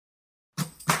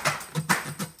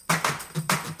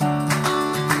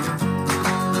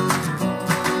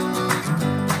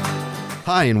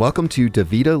Hi, and welcome to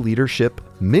DaVita Leadership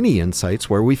Mini Insights,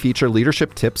 where we feature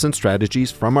leadership tips and strategies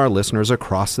from our listeners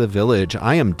across the village.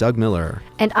 I am Doug Miller.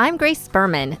 And I'm Grace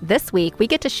Spurman. This week, we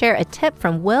get to share a tip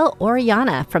from Will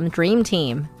Oriana from Dream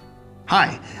Team.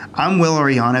 Hi, I'm Will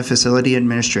Oriana, Facility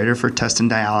Administrator for Test and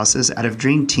Dialysis out of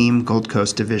Dream Team Gold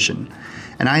Coast Division.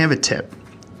 And I have a tip.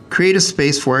 Create a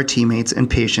space for our teammates and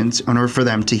patients in order for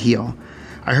them to heal.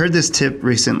 I heard this tip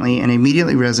recently and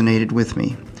immediately resonated with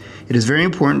me. It is very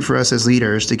important for us as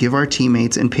leaders to give our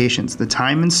teammates and patients the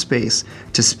time and space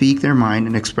to speak their mind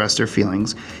and express their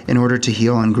feelings in order to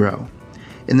heal and grow.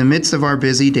 In the midst of our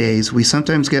busy days, we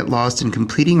sometimes get lost in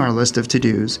completing our list of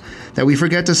to-dos that we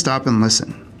forget to stop and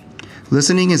listen.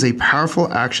 Listening is a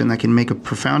powerful action that can make a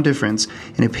profound difference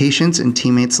in a patient's and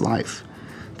teammate's life.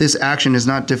 This action is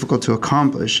not difficult to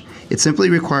accomplish. It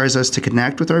simply requires us to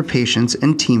connect with our patients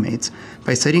and teammates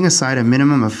by setting aside a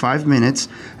minimum of 5 minutes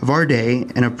of our day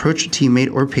and approach a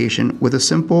teammate or patient with a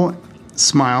simple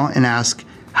smile and ask,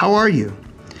 "How are you?"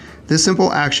 This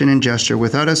simple action and gesture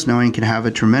without us knowing can have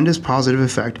a tremendous positive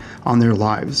effect on their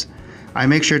lives. I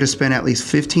make sure to spend at least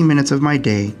 15 minutes of my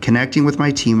day connecting with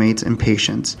my teammates and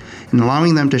patients and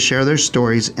allowing them to share their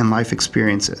stories and life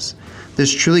experiences. This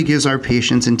truly gives our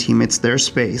patients and teammates their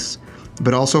space,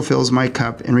 but also fills my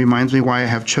cup and reminds me why I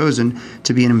have chosen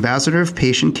to be an ambassador of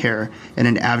patient care and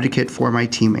an advocate for my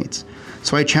teammates.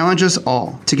 So I challenge us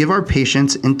all to give our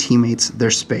patients and teammates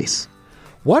their space.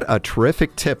 What a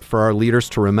terrific tip for our leaders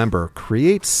to remember.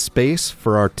 Create space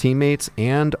for our teammates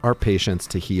and our patients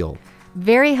to heal.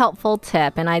 Very helpful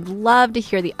tip, and I'd love to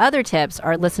hear the other tips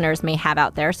our listeners may have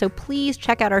out there. So please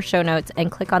check out our show notes and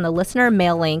click on the listener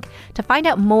mail link to find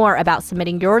out more about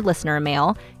submitting your listener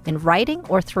mail in writing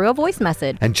or through a voice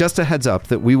message. And just a heads up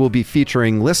that we will be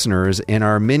featuring listeners in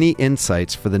our mini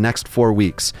insights for the next 4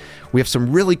 weeks. We have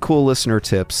some really cool listener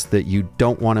tips that you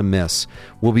don't want to miss.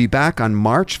 We'll be back on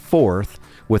March 4th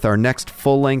with our next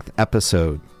full-length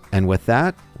episode. And with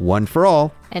that, one for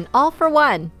all. And all for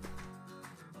one.